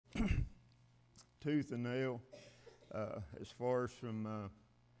tooth and nail, as far as from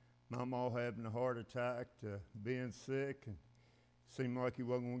my mom having a heart attack to being sick, and seemed like he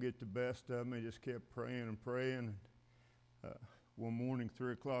wasn't going to get the best of me. Just kept praying and praying. And, one morning,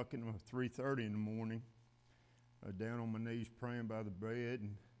 3:30 in the morning, down on my knees praying by the bed.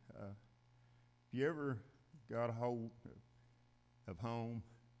 And if you ever got a hold of home,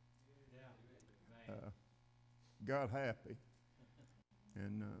 got happy,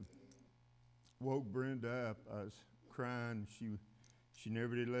 and woke Brenda up. I was crying. She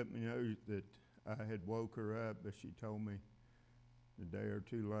never did let me know that I had woke her up, but she told me a day or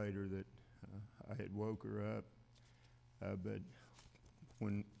two later that I had woke her up. But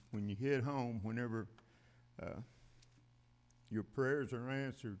when you hit home, whenever your prayers are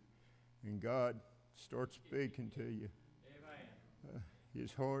answered and God starts speaking to you,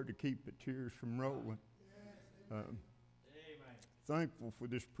 it's hard to keep the tears from rolling. Thankful for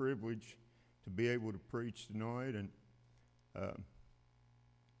this privilege to be able to preach tonight. And as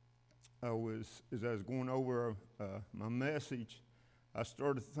I was going over my message, I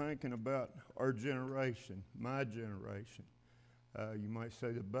started thinking about our generation, my generation. You might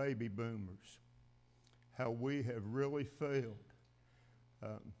say the baby boomers, how we have really failed.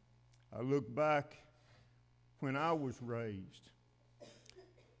 I look back when I was raised.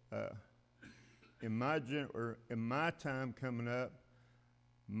 In my time coming up,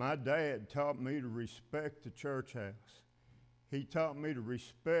 my dad taught me to respect the church house. He taught me to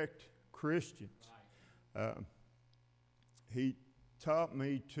respect Christians. He taught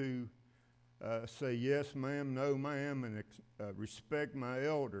me to say yes, ma'am, no, ma'am, and respect my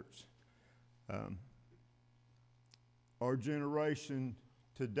elders. Our generation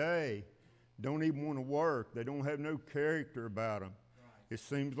today don't even want to work. They don't have no character about them. It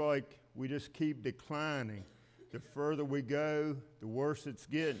seems like we just keep declining. The further we go, the worse it's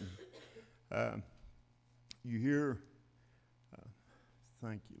getting. You hear,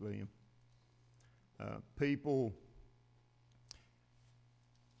 thank you, Liam, people,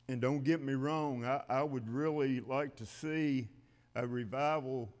 and don't get me wrong, I would really like to see a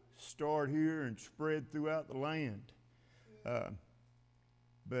revival start here and spread throughout the land.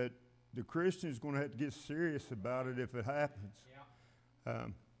 But the Christian's going to have to get serious about it if it happens.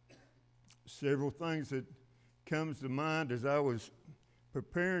 Several things that comes to mind as I was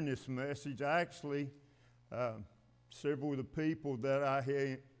preparing this message. Actually, several of the people that I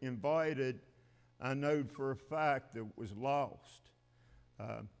had invited, I know for a fact that was lost.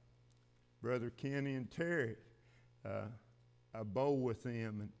 Brother Kenny and Terry, I bowl with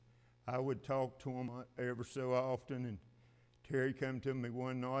them, and I would talk to them ever so often. And Terry come to me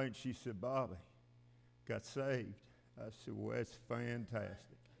one night, and she said, "Bobbie, got saved." I said, "Well, that's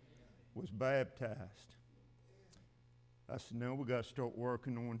fantastic." Was baptized. I said, "No, we got to start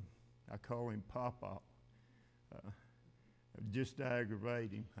working on," I call him Papa. Just to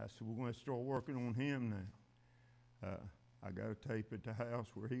aggravate him. I said, "We're going to start working on him now." I got a tape at the house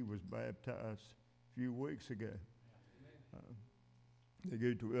where he was baptized a few weeks ago. They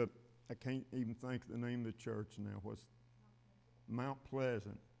go to, I can't even think of the name of the church now. What's Mount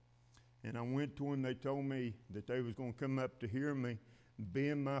Pleasant. And I went to them. They told me that they was going to come up to hear me,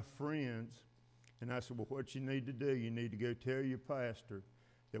 being my friends. And I said, "Well, what you need to do, you need to go tell your pastor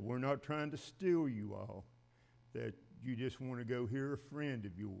that we're not trying to steal you all, that you just want to go hear a friend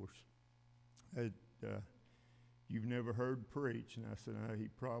of yours that you've never heard preach." And I said, "He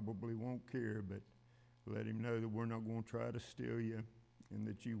probably won't care, but let him know that we're not going to try to steal you and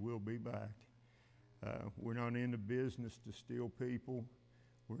that you will be back. We're not in the business to steal people.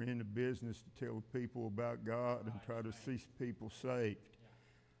 We're in the business to tell people about God and try to see people saved."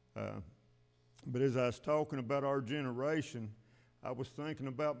 But as I was talking about our generation, I was thinking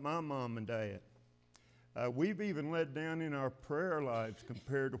about my mom and dad. We've even let down in our prayer lives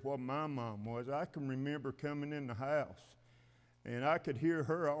compared to what my mom was. I can remember coming in the house, and I could hear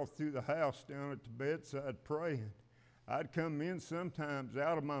her all through the house down at the bedside praying. I'd come in sometimes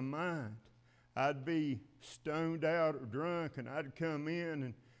out of my mind. I'd be stoned out or drunk, and I'd come in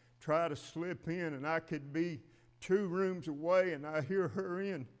and try to slip in, and I could be 2 rooms away, and I hear her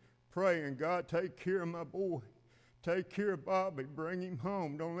in praying, "God, take care of my boy. Take care of Bobbie. Bring him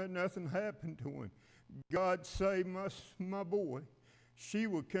home. Don't let nothing happen to him. God, save my boy." She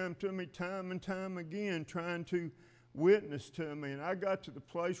would come to me time and time again trying to witness to me, and I got to the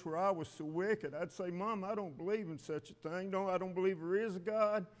place where I was so wicked, I'd say, "Mom, I don't believe in such a thing. I don't believe there is a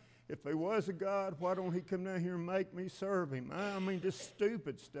God. If there was a God, why don't he come down here and make me serve him?" I mean, just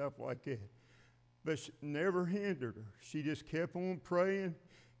stupid stuff like that. But she never hindered her. She just kept on praying,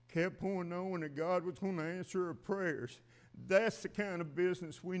 kept on knowing that God was going to answer her prayers. That's the kind of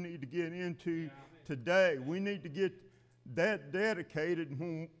business we need to get into today. We need to get that dedicated.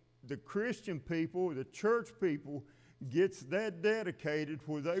 When the Christian people, the church people, gets that dedicated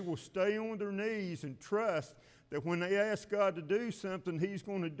where they will stay on their knees and trust that when they ask God to do something, He's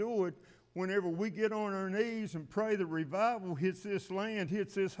going to do it. Whenever we get on our knees and pray that revival hits this land,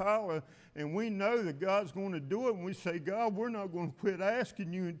 hits this hollow, and we know that God's going to do it, and we say, God, we're not going to quit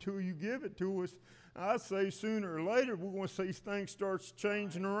asking you until you give it to us, I say sooner or later we're going to see things start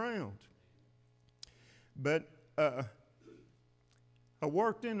changing around. But I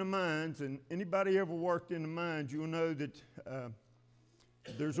worked in the mines, and anybody ever worked in the mines, you'll know that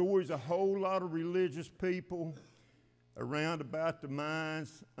there's always a whole lot of religious people around about the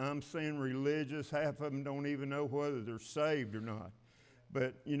mines. I'm saying religious. Half of them don't even know whether they're saved or not.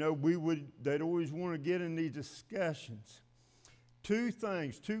 But, you know, they'd always want to get in these discussions. Two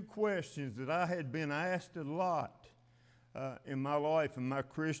questions that I had been asked a lot in my life, in my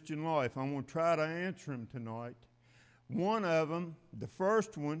Christian life. I'm going to try to answer them tonight. One of them, the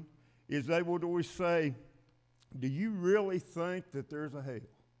first one, is they would always say, do you really think that there's a hell?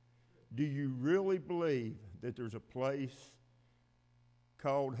 Do you really believe that there's a place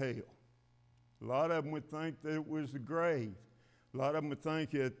called hell? A lot of them would think that it was the grave. A lot of them would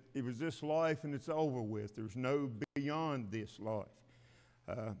think that it was this life and it's over with. There's no beyond this life.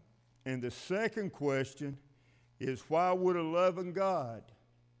 And the second question is, why would a loving God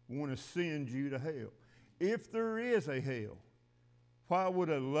want to send you to hell? If there is a hell, why would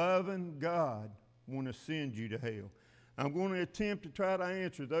a loving God want to send you to hell? I'm going to attempt to try to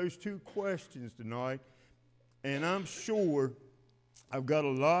answer those two questions tonight. And I'm sure I've got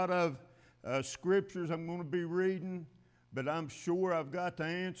a lot of scriptures I'm going to be reading, but I'm sure I've got the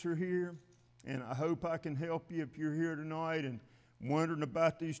answer here. And I hope I can help you if you're here tonight and wondering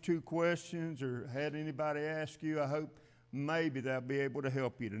about these two questions or had anybody ask you. I hope maybe that I'll be able to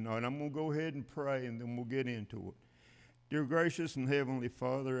help you tonight. I'm going to go ahead and pray, and then we'll get into it. Dear gracious and heavenly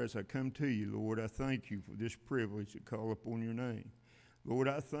Father, as I come to you, Lord, I thank you for this privilege to call upon your name. Lord,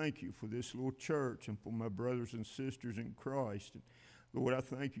 I thank you for this little church and for my brothers and sisters in Christ. And Lord, I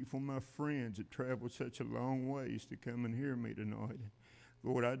thank you for my friends that traveled such a long ways to come and hear me tonight. And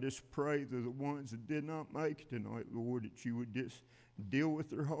Lord, I just pray that the ones that did not make it tonight, Lord, that you would just deal with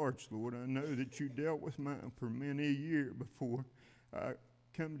their hearts, Lord. I know that you dealt with mine for many a year before I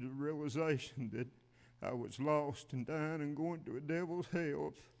come to the realization that I was lost and dying and going to a devil's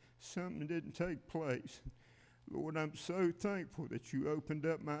hell if something didn't take place. Lord, I'm so thankful that you opened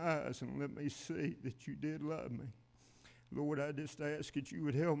up my eyes and let me see that you did love me. Lord, I just ask that you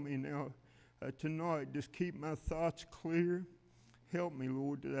would help me now tonight. Just keep my thoughts clear. Help me,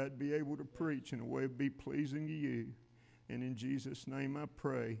 Lord, that I'd be able to preach in a way that be pleasing to you. And in Jesus' name I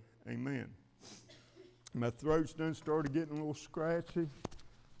pray, amen. My throat's done started getting a little scratchy.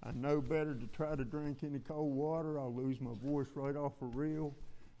 I know better to try to drink any cold water. I'll lose my voice right off a reel.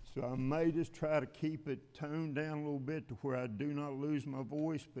 So I may just try to keep it toned down a little bit to where I do not lose my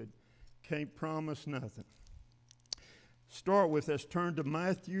voice, but can't promise nothing. Start with, let's turn to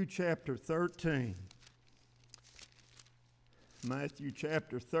Matthew chapter 13. Matthew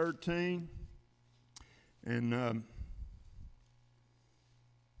chapter 13. And,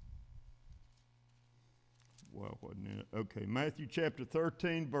 well, wasn't it? Okay, Matthew chapter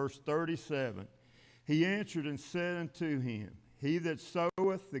 13, verse 37. He answered and said unto him, He that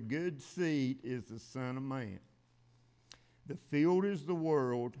soweth the good seed is the Son of Man. The field is the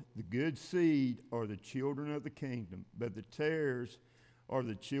world, the good seed are the children of the kingdom, but the tares are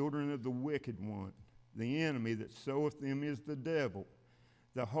the children of the wicked one. The enemy that soweth them is the devil.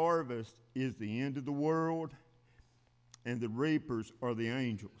 The harvest is the end of the world, and the reapers are the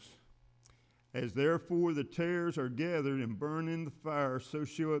angels. As therefore the tares are gathered and burned in the fire, so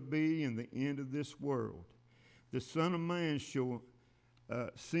shall it be in the end of this world. The Son of Man shall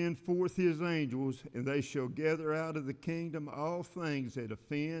send forth his angels, and they shall gather out of the kingdom all things that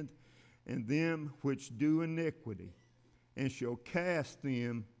offend, and them which do iniquity, and shall cast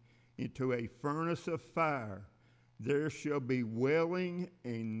them into a furnace of fire. There shall be wailing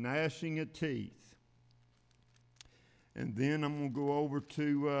and gnashing of teeth. And then I'm going to go over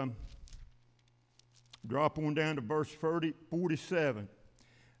to, drop on down to verse 47.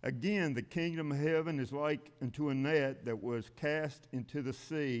 Again, the kingdom of heaven is like unto a net that was cast into the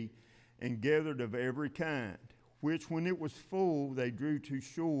sea and gathered of every kind, which when it was full they drew to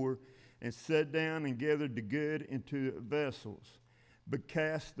shore and sat down and gathered the good into vessels, but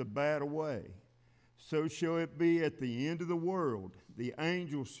cast the bad away. So shall it be at the end of the world. The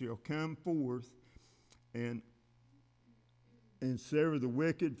angels shall come forth and and sever the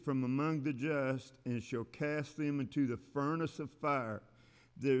wicked from among the just, and shall cast them into the furnace of fire.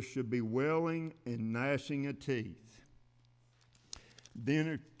 There shall be wailing and gnashing of teeth.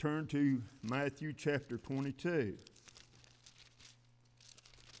 Then turn to Matthew chapter 22.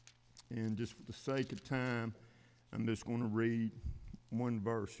 And just for the sake of time, I'm just going to read one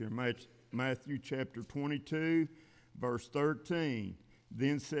verse here. Matthew chapter 22, verse 13.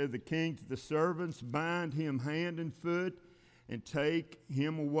 Then said the king to the servants, bind him hand and foot, and take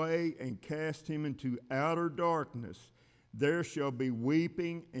him away, and cast him into outer darkness. There shall be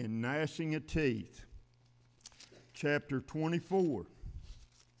weeping and gnashing of teeth. Chapter 24.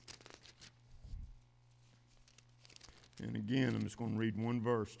 And again, I'm just going to read one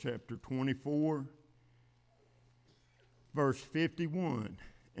verse. Chapter 24, verse 51.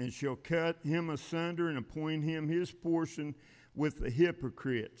 And shall cut him asunder and appoint him his portion with the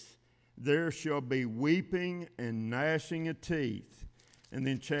hypocrites. There shall be weeping and gnashing of teeth. And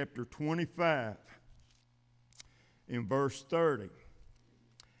then chapter 25, in verse 30.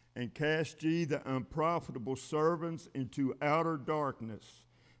 And cast ye the unprofitable servants into outer darkness.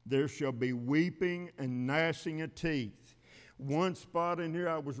 There shall be weeping and gnashing of teeth. One spot in here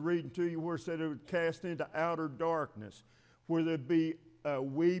I was reading to you where it said it would cast into outer darkness, where there'd be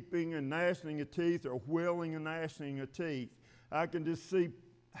weeping and gnashing of teeth, or wailing and gnashing of teeth. I can just see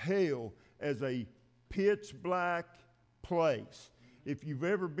hell as a pitch black place. If you've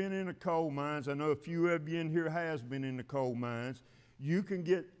ever been in the coal mines, I know a few of you in here has been in the coal mines, you can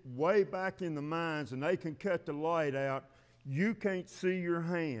get way back in the mines and they can cut the light out. You can't see your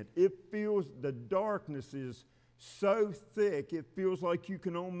hand. It feels, the darkness is so thick, it feels like you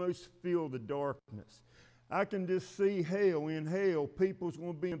can almost feel the darkness. I can just see hell. In hell, people's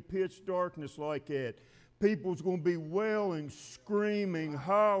going to be in pitch darkness like that. People's going to be wailing, screaming,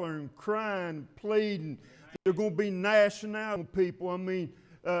 hollering, crying, pleading. They're going to be gnashing out on people. I mean,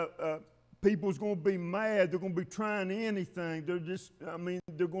 people's going to be mad. They're going to be trying anything.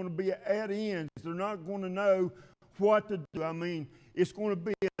 They're going to be at ends. They're not going to know what to do. I mean, it's going to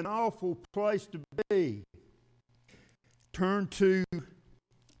be an awful place to be. Turn to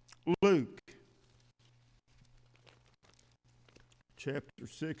Luke chapter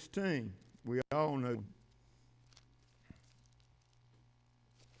 16. We all know.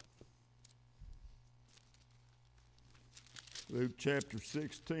 Luke chapter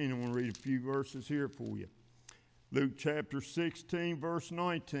 16. I'm going to read a few verses here for you. Luke chapter 16, verse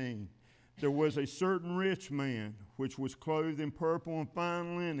 19. There was a certain rich man, which was clothed in purple and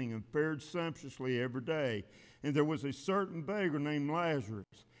fine linen, and fared sumptuously every day. And there was a certain beggar named Lazarus,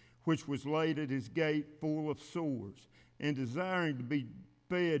 which was laid at his gate full of sores, and desiring to be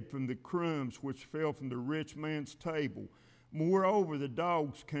fed from the crumbs which fell from the rich man's table. Moreover, the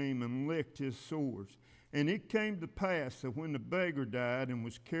dogs came and licked his sores. And it came to pass that when the beggar died and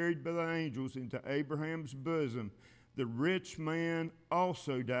was carried by the angels into Abraham's bosom, the rich man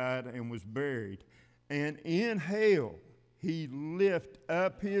also died and was buried. And in hell he lift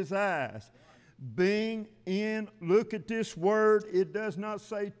up his eyes, being in, look at this word, it does not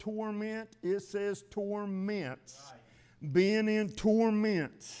say torment, it says torments. Being in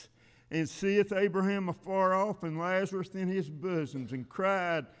torments, and seeth Abraham afar off, and Lazarus in his bosoms,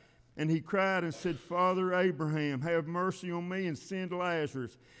 and he cried and said, Father Abraham, have mercy on me, and send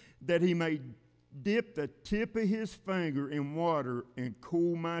Lazarus, that he may dip the tip of his finger in water and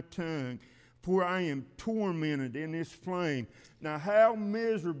cool my tongue, for I am tormented in this flame. Now how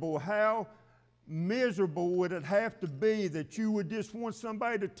miserable would it have to be that you would just want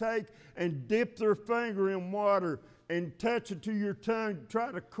somebody to take and dip their finger in water and touch it to your tongue to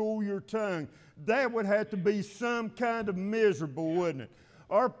try to cool your tongue? That would have to be some kind of miserable, wouldn't it?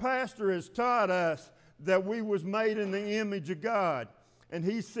 Our pastor has taught us that we was made in the image of God. And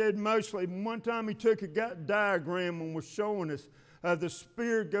he said mostly, one time he took a diagram and was showing us the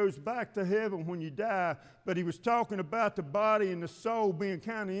spirit goes back to heaven when you die, but he was talking about the body and the soul being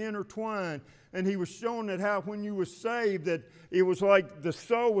kind of intertwined. And he was showing that how when you were saved that it was like the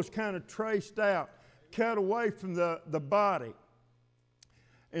soul was kind of traced out, cut away from the body.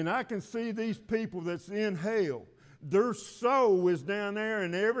 And I can see these people that's in hell. Their soul is down there,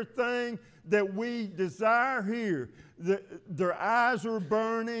 and everything that we desire here, their eyes are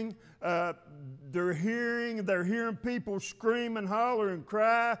burning, they're hearing people scream and holler and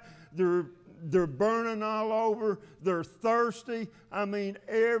cry, they're burning all over, they're thirsty. I mean,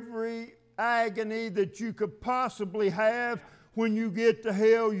 every agony that you could possibly have when you get to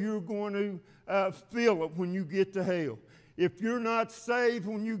hell, you're going to feel it when you get to hell. If you're not saved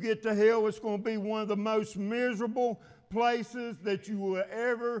when you get to hell, it's going to be one of the most miserable places that you will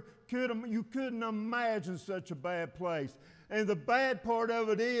ever could. You couldn't imagine such a bad place. And the bad part of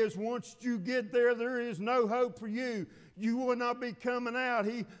it is, once you get there, there is no hope for you. You will not be coming out.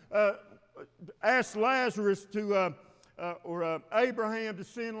 He asked Lazarus Abraham to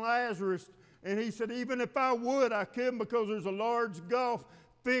send Lazarus, and he said, even if I would, I couldn't, because there's a large gulf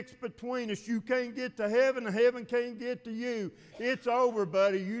fixed between us. You can't get to heaven, and heaven can't get to you. It's over,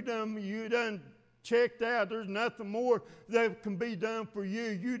 buddy. You done checked out. There's nothing more that can be done for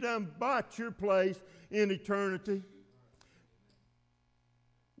you. You done bought your place in eternity.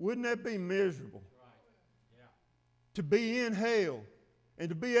 Wouldn't that be miserable? To be in hell and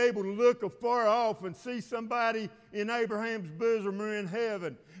to be able to look afar off and see somebody in Abraham's bosom or in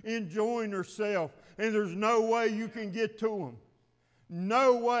heaven enjoying herself, and there's no way you can get to them.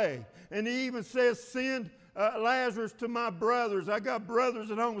 No way. And he even says, send Lazarus to my brothers. I got brothers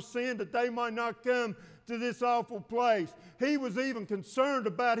at home. Send that they might not come to this awful place. He was even concerned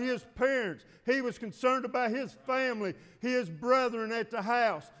about his parents. He was concerned about his family, his brethren at the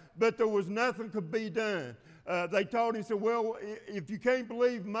house. But there was nothing could be done. They told him, said, well, if you can't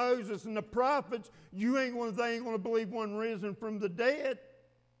believe Moses and the prophets, they ain't going to believe one risen from the dead.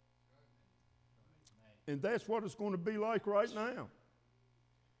 And that's what it's going to be like right now.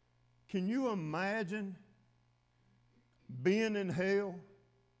 Can you imagine being in hell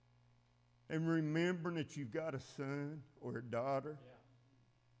and remembering that you've got a son or a daughter,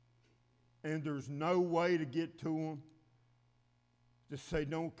 and there's no way to get to them? Just say,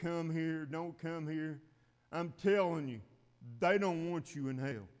 don't come here, don't come here. I'm telling you, they don't want you in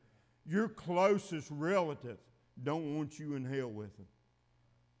hell. Your closest relative don't want you in hell with them.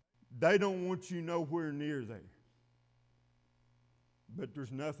 They don't want you nowhere near there. But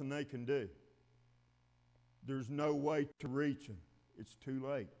there's nothing they can do. There's no way to reach them. It's too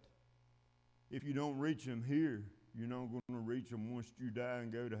late. If you don't reach them here, you're not going to reach them once you die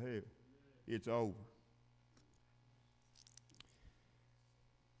and go to hell. It's over.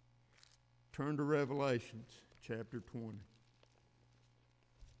 Turn to Revelations chapter 20.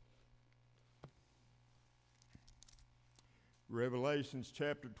 Revelations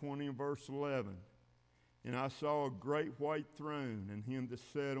chapter 20 and verse 11. And I saw a great white throne, and him that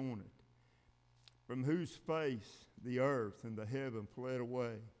sat on it, from whose face the earth and the heaven fled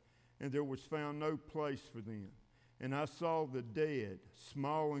away, and there was found no place for them. And I saw the dead,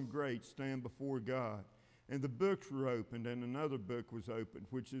 small and great, stand before God. And the books were opened, and another book was opened,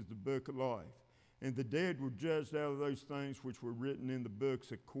 which is the book of life. And the dead were judged out of those things which were written in the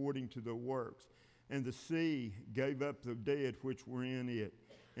books according to their works. And the sea gave up the dead which were in it.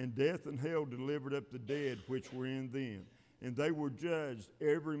 And death and hell delivered up the dead which were in them. And they were judged,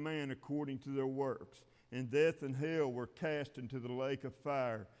 every man according to their works. And death and hell were cast into the lake of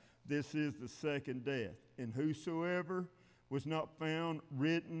fire. This is the second death. And whosoever was not found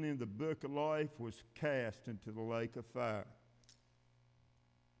written in the book of life was cast into the lake of fire.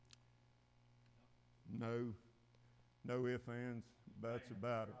 No ifs, ands, buts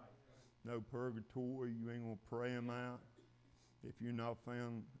about it. No purgatory. You ain't going to pray them out. If you're not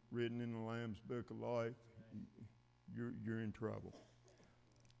found written in the Lamb's book of life, you're in trouble.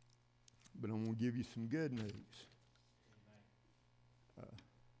 But I'm going to give you some good news.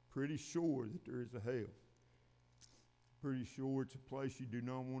 Pretty sure that there is a hell. Pretty sure it's a place you do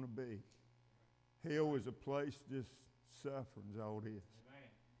not want to be. Hell is a place just suffering is all it is.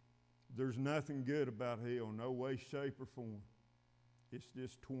 There's nothing good about hell, no way, shape, or form. It's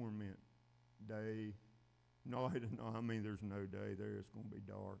just torment, day, night, and night. I mean, there's no day there. It's going to be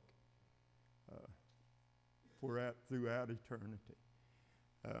dark throughout eternity.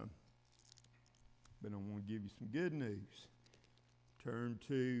 But I want to give you some good news. Turn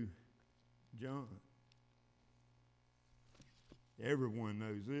to John. Everyone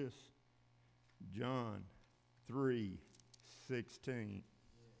knows this. John 3:16.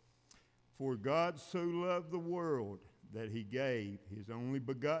 For God so loved the world that he gave his only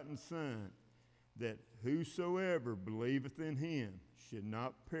begotten Son, that whosoever believeth in him should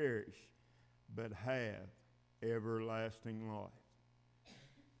not perish, but have everlasting life.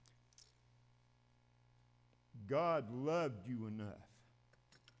 God loved you enough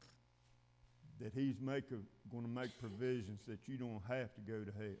that he's going to make provisions that you don't have to go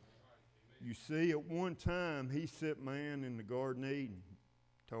to hell. You see, at one time, he set man in the Garden of Eden,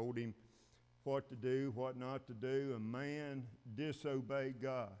 told him what to do, what not to do, and man disobeyed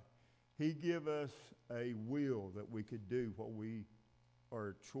God. He gave us a will that we could do or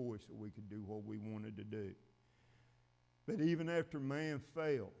a choice that we could do what we wanted to do. But even after man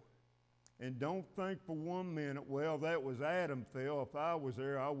fell, and don't think for 1 minute, well, that was Adam fell. If I was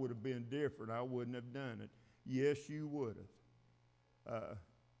there, I would have been different. I wouldn't have done it. Yes, you would have.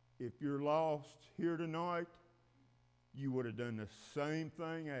 If you're lost here tonight, you would have done the same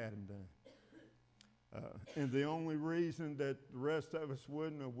thing Adam done. And the only reason that the rest of us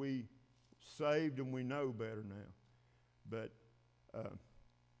wouldn't, are we saved and we know better now. But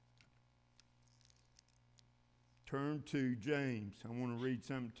turn to James. I want to read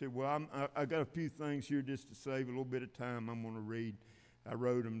something too. Well, I got a few things here just to save a little bit of time. I'm going to read. I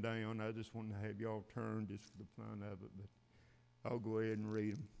wrote them down. I just wanted to have y'all turn just for the fun of it, but I'll go ahead and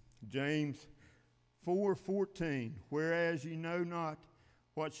read them. James 4:14. Whereas ye know not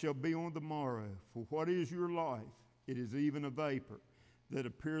what shall be on the morrow, for what is your life? It is even a vapor that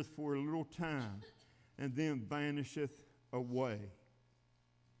appeareth for a little time, and then vanisheth away.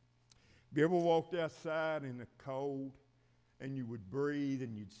 Have you ever walked outside in the cold and you would breathe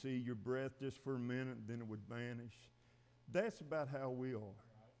and you'd see your breath just for a minute and then it would vanish? That's about how we are.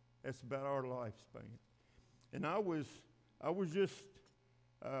 That's about our lifespan. And I was just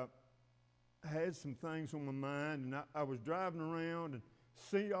had some things on my mind, and I was driving around and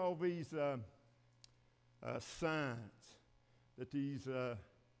see all these signs that these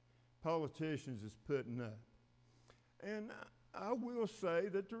politicians is putting up. And I will say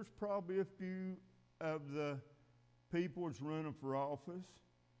that there's probably a few of the people that's running for office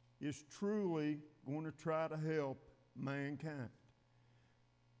is truly going to try to help mankind.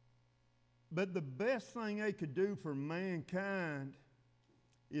 But the best thing they could do for mankind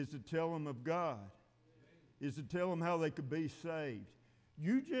is to tell them of God, is to tell them how they could be saved.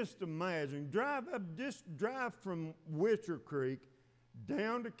 You just imagine, just drive from Witcher Creek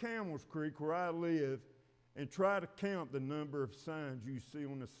down to Camel's Creek where I live, and try to count the number of signs you see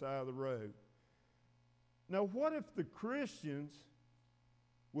on the side of the road. Now, what if the Christians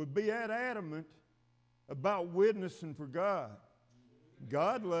would be that adamant about witnessing for God?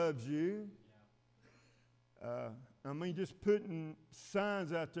 God loves you. Just putting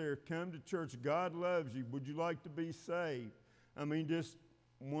signs out there, come to church, God loves you. Would you like to be saved? Just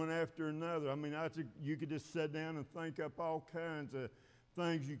one after another. You could just sit down and think up all kinds of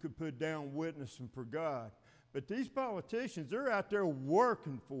things you could put down witnessing for God. But these politicians, they're out there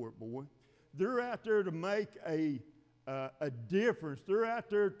working for it, boy. They're out there to make a difference. They're out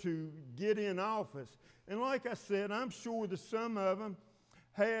there to get in office. And like I said, I'm sure that some of them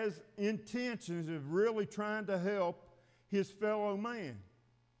has intentions of really trying to help his fellow man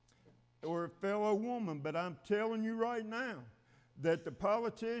or fellow woman. But I'm telling you right now that the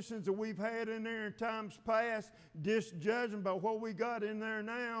politicians that we've had in there in times past, just judging by what we got in there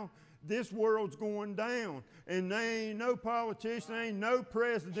now, this world's going down. And there ain't no politician, there ain't no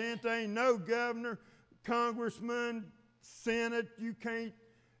president, there ain't no governor, congressman, senate.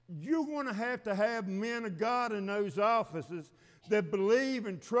 You're going to have men of God in those offices that believe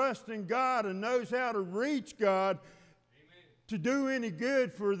and trust in God and knows how to reach God. Amen. To do any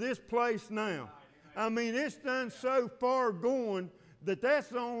good for this place now. It's done so far going that that's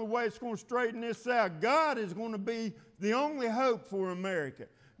the only way it's going to straighten this out. God is going to be the only hope for America.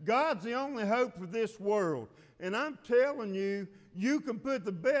 God's the only hope for this world. And I'm telling you, you can put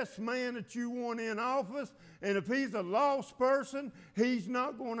the best man that you want in office, and if he's a lost person, he's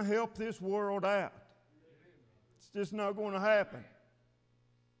not going to help this world out. It's just not going to happen.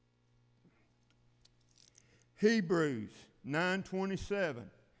 Hebrews 9:27.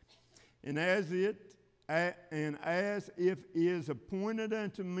 And as if is appointed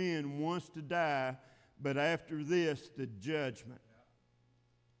unto men once to die, but after this the judgment.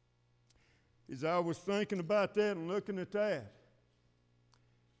 As I was thinking about that and looking at that,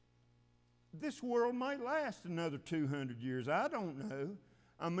 this world might last another 200 years. I don't know.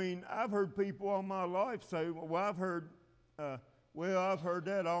 I've heard people all my life say, I've heard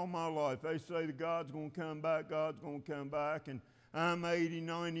that all my life. They say that God's going to come back, and I'm 80,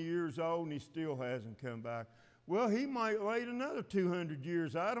 90 years old, and he still hasn't come back. Well, he might wait another 200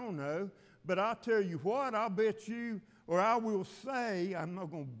 years. I don't know. But I'll tell you what, I'll bet you, or I will say, I'm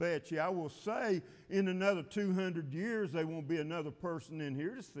not going to bet you, I will say in another 200 years there won't be another person in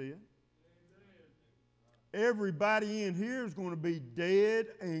here to see it. Everybody in here is going to be dead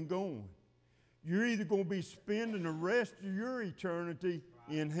and gone. You're either going to be spending the rest of your eternity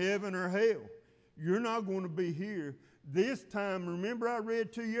in heaven or hell. You're not going to be here. This time, remember I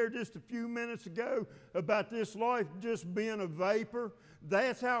read to you just a few minutes ago about this life just being a vapor?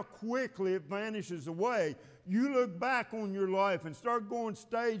 That's how quickly it vanishes away. You look back on your life and start going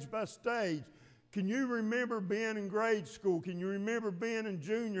stage by stage. Can you remember being in grade school? Can you remember being in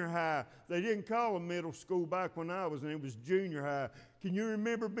junior high? They didn't call it middle school back when I was, and it was junior high. Can you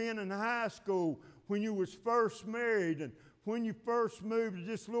remember being in high school when you was first married and when you first moved to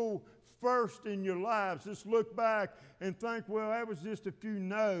this little first in your lives. Just look back and think, well, that was just a few.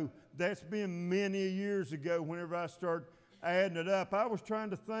 No, that's been many years ago whenever I started adding it up. I was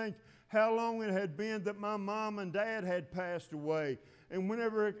trying to think how long it had been that my mom and dad had passed away. And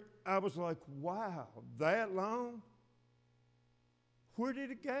whenever I was like, wow, that long? Where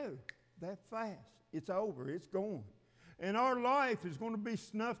did it go? That fast. It's over. It's gone. And our life is going to be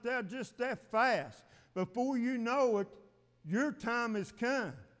snuffed out just that fast. Before you know it, your time has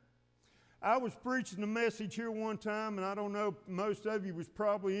come. I was preaching a message here one time, and I don't know, most of you was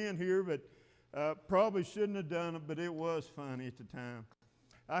probably in here, but probably shouldn't have done it, but it was funny at the time.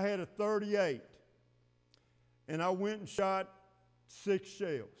 I had a .38, and I went and shot 6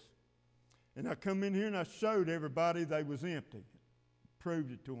 shells. And I come in here and I showed everybody they was empty.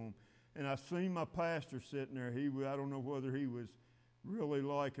 Proved it to them. And I seen my pastor sitting there. I don't know whether he was really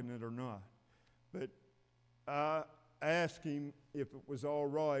liking it or not. But I asked him if it was all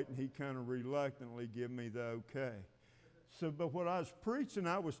right, and he kind of reluctantly gave me the okay. But what I was preaching,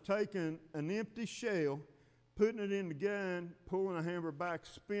 I was taking an empty shell, putting it in the gun, pulling a hammer back,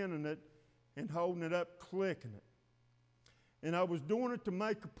 spinning it, and holding it up, clicking it. And I was doing it to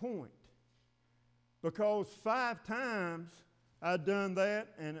make a point. Because 5 times I'd done that,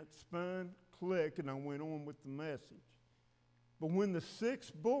 and it spun, click, and I went on with the message. But when the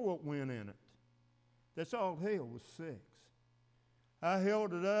 6th bullet went in it, that's all hell was 6. I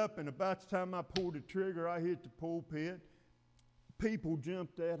held it up, and about the time I pulled the trigger, I hit the pulpit. People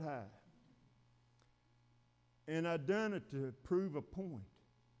jumped that high. And I done it to prove a point.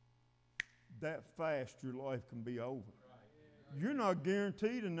 That fast your life can be over. You're not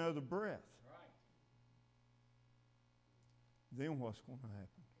guaranteed another breath. Then what's going to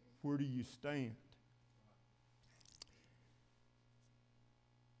happen? Where do you stand?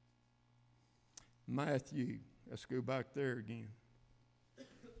 Matthew, let's go back there again.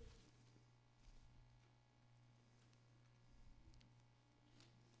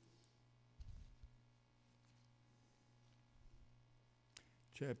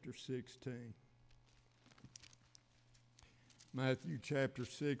 Chapter 16. Matthew chapter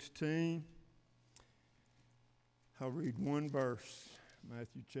 16. I'll read one verse.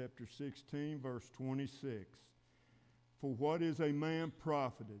 Matthew chapter 16, verse 26. For what is a man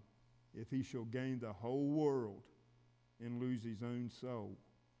profited if he shall gain the whole world and lose his own soul?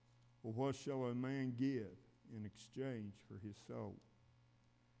 Or what shall a man give in exchange for his soul?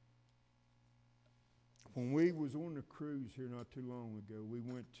 When we was on the cruise here not too long ago, we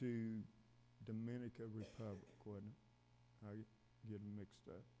went to Dominican Republic, wasn't it? I get them mixed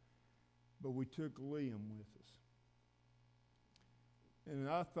up. But we took Liam with us. And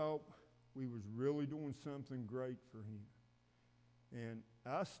I thought we was really doing something great for him. And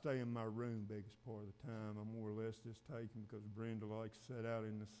I stay in my room biggest part of the time. I more or less just take him because Brenda likes to sit out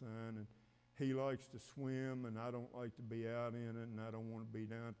in the sun, and he likes to swim, and I don't like to be out in it, and I don't want to be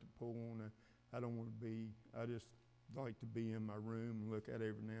down at the pool, and I just like to be in my room and look out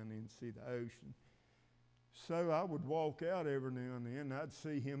every now and then and see the ocean. So I would walk out every now and then, and I'd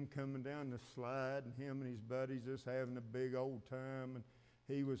see him coming down the slide, and him and his buddies just having a big old time, and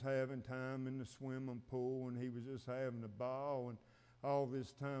he was having time in the swimming pool, and he was just having a ball. And all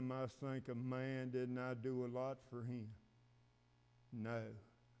this time I was thinking, man, didn't I do a lot for him? No,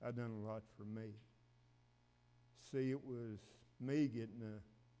 I done a lot for me. See, it was me getting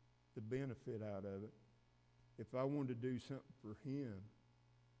the benefit out of it. If I wanted to do something for him,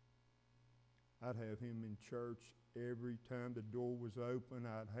 I'd have him in church every time the door was open.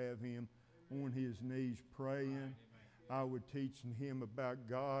 I'd have him on his knees praying. I would teach him about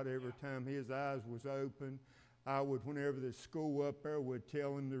God every time his eyes was open. I would, whenever the school up there, would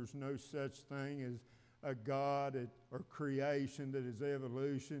tell him there's no such thing as a God or creation that is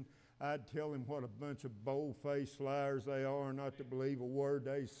evolution. I'd tell him what a bunch of bold-faced liars they are, not to believe a word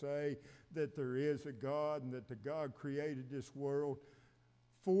they say, that there is a God and that the God created this world.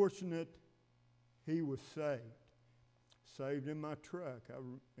 Fortunate he was saved. Saved in my truck.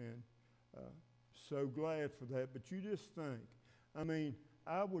 So glad for that. But you just think, I mean,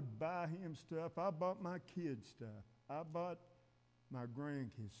 I would buy him stuff. I bought my kids stuff. I bought my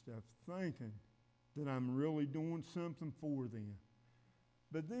grandkids stuff, thinking that I'm really doing something for them.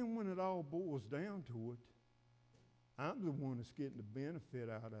 But then when it all boils down to it, I'm the one that's getting the benefit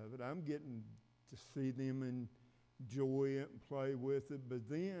out of it. I'm getting to see them enjoy it and play with it. But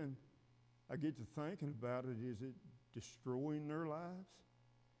then I get to thinking about it, is it destroying their lives?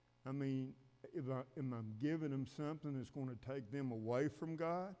 I mean, am I giving them something that's going to take them away from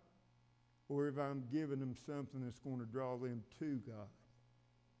God? Or if I'm giving them something that's going to draw them to God?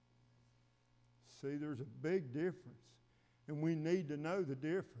 See, there's a big difference. And we need to know the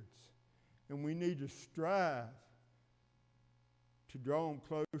difference. and we need to strive to draw them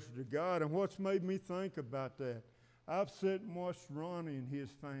closer to God. And what's made me think about that, I've sat and watched Ronnie and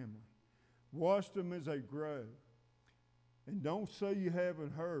his family, watched them as they grow. And don't say you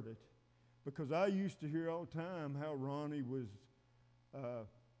haven't heard it, because I used to hear all the time how Ronnie was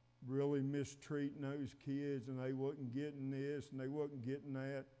really mistreating those kids, and they wasn't getting this and they wasn't getting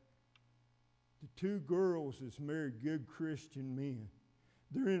that. The two girls that's married good Christian men.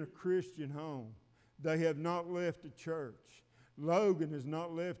 They're in a Christian home. They have not left the church. Logan has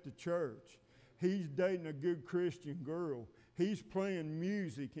not left the church. He's dating a good Christian girl. He's playing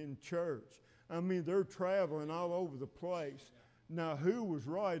music in church. I mean, they're traveling all over the place. Now, who was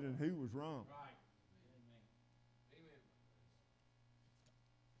right and who was wrong? Right.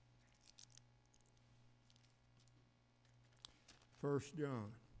 Amen. 1 John.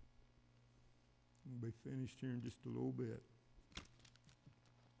 We'll be finished here in just a little bit.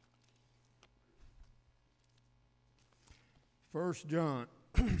 1 John.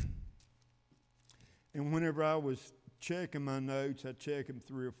 And whenever I was checking my notes, I check them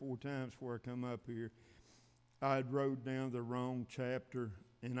 3 or 4 times before I come up here. I had wrote down the wrong chapter,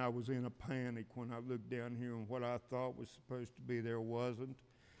 and I was in a panic when I looked down here, and what I thought was supposed to be there wasn't,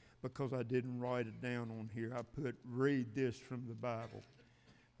 because I didn't write it down on here. I put, read this from the Bible.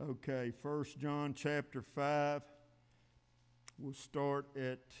 Okay, 1 John chapter 5, we'll start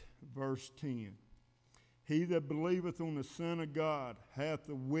at verse 10. He that believeth on the Son of God hath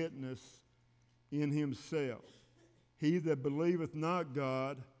a witness in himself. He that believeth not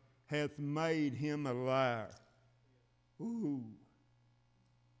God hath made him a liar. Ooh,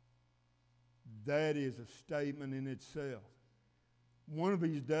 that is a statement in itself. One of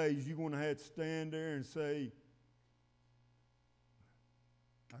these days you're going to have to stand there and say,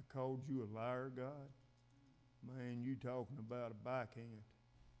 I called you a liar, God? Man, you talking about a backhand.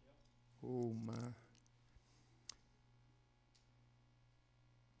 Oh, my.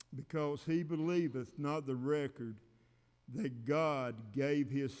 Because he believeth not the record that God gave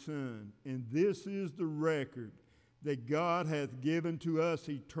his Son. And this is the record, that God hath given to us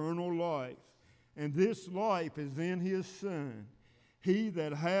eternal life. And this life is in his Son. He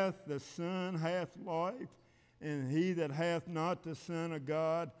that hath the Son hath life, and he that hath not the Son of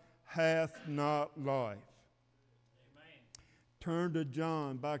God hath not life. Amen. Turn to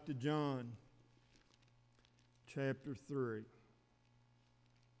John, back to John, chapter 3.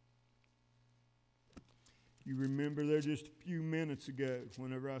 You remember there just a few minutes ago,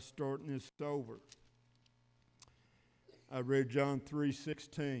 whenever I was starting this over, I read John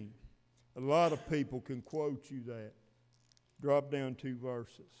 3:16. A lot of people can quote you that. Drop down 2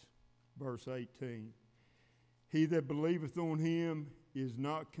 verses. Verse 18. He that believeth on him is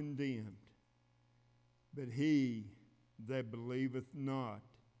not condemned, but he that believeth not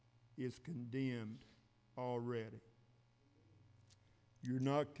is condemned already. You're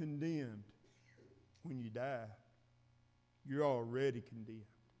not condemned when you die. You're already condemned.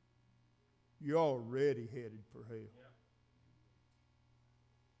 You're already headed for hell. Yeah.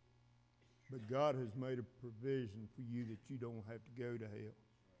 But God has made a provision for you that you don't have to go to hell.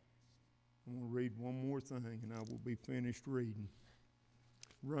 I'm going to read one more thing and I will be finished reading.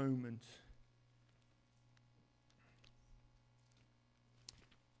 Romans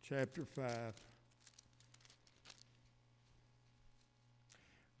chapter 5.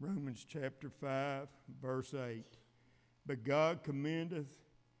 Romans chapter 5, verse 8. But God commendeth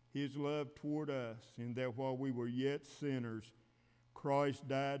his love toward us, in that while we were yet sinners, Christ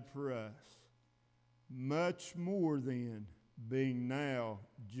died for us. Much more then, being now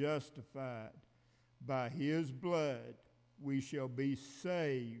justified by his blood, we shall be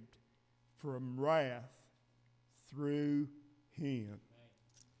saved from wrath through him.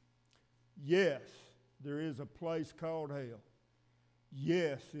 Yes, there is a place called hell.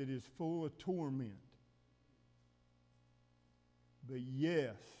 Yes, it is full of torment. But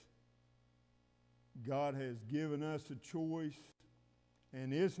yes, God has given us a choice,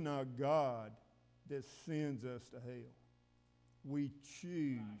 and it's not God that sends us to hell. We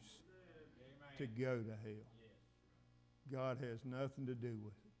choose to go to hell. God has nothing to do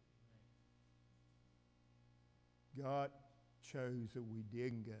with it. God chose that we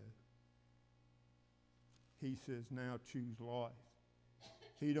didn't go. He says, now choose life.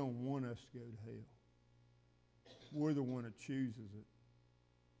 He don't want us to go to hell. We're the one that chooses it.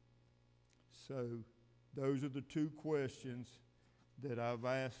 So those are the 2 questions that I've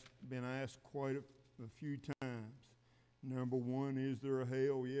been asked quite a few times. Number 1, is there a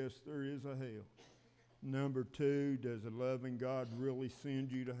hell? Yes, there is a hell. Number 2, does a loving God really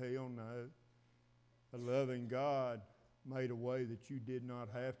send you to hell? No. A loving God made a way that you did not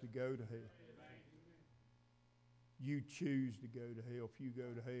have to go to hell. You choose to go to hell. If you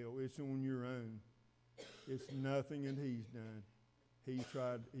go to hell, it's on your own. It's nothing that he's done. He's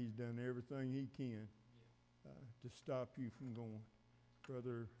done everything he can to stop you from going.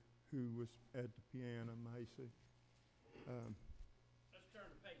 Brother who was at the piano, Macy.